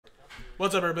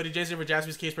What's up, everybody? Jason for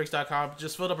JaspysCaseBreaks.com.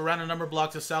 Just filled up a random number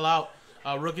block to sell out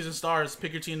rookies and stars.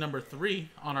 Pick your team number 3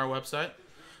 on our website.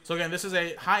 So again, this is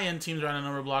a high-end teams random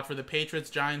number block for the Patriots,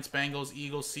 Giants, Bengals,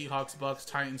 Eagles, Seahawks, Bucs,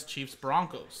 Titans, Chiefs,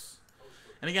 Broncos.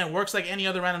 And again, works like any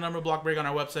other random number block break on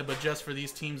our website, but just for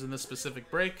these teams in this specific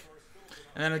break.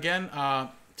 And then again,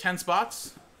 10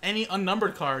 spots. Any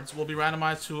unnumbered cards will be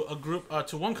randomized to a group,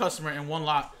 to one customer in one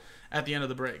lot at the end of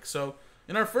the break. So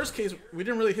in our first case, we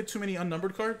didn't really hit too many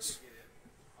unnumbered cards.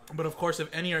 But of course, if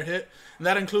any are hit, and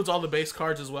that includes all the base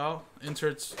cards as well,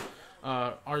 inserts,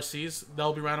 RCs,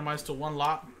 they'll be randomized to one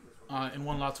lot, in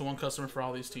one lot to one customer for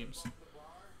all these teams.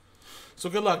 So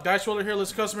good luck. Dice roller here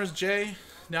lists customers J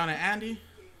down to Andy.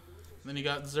 Then you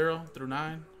got 0 through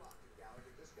 9.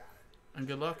 And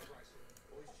good luck.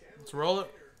 Let's roll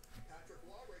it.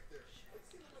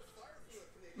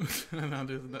 Now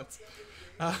do the nuts.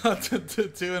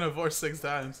 2 and a 4 6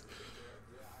 times.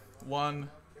 1,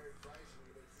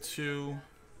 2,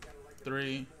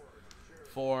 3,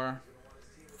 4,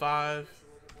 5,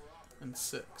 and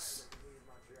 6.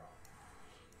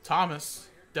 Thomas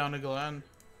down to Glenn.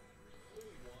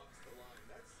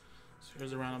 So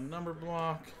here's a random number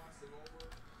block.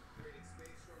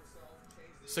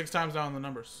 6 times down the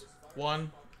numbers.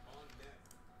 1,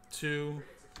 2,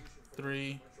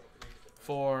 3,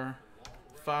 4,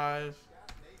 5,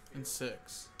 and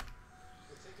 6.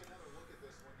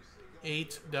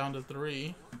 8 down to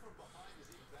 3.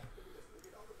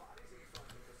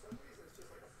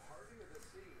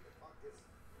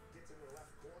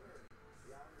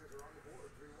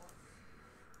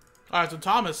 Alright, so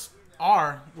Thomas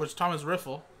R, which Thomas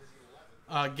Riffle,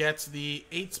 gets the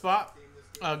 8 spot.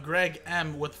 Greg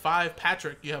M with 5.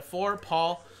 Patrick, you have 4.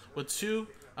 Paul with 2.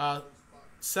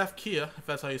 Seth Kia, if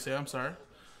that's how you say it, I'm sorry.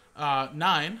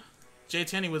 9. Jay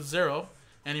Tanny with 0.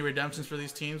 Any redemptions for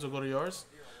these teams will go to yours.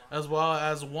 As well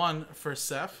as 1 for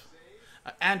Seth.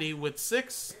 Andy with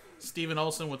 6. Steven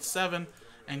Olson with 7.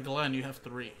 And Glenn, you have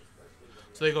 3.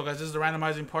 So there you go, guys. This is the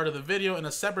randomizing part of the video. In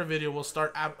a separate video, we'll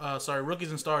start rookies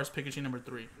and stars, pick your team number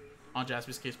 3 on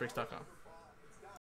JaspysCaseBreaks.com.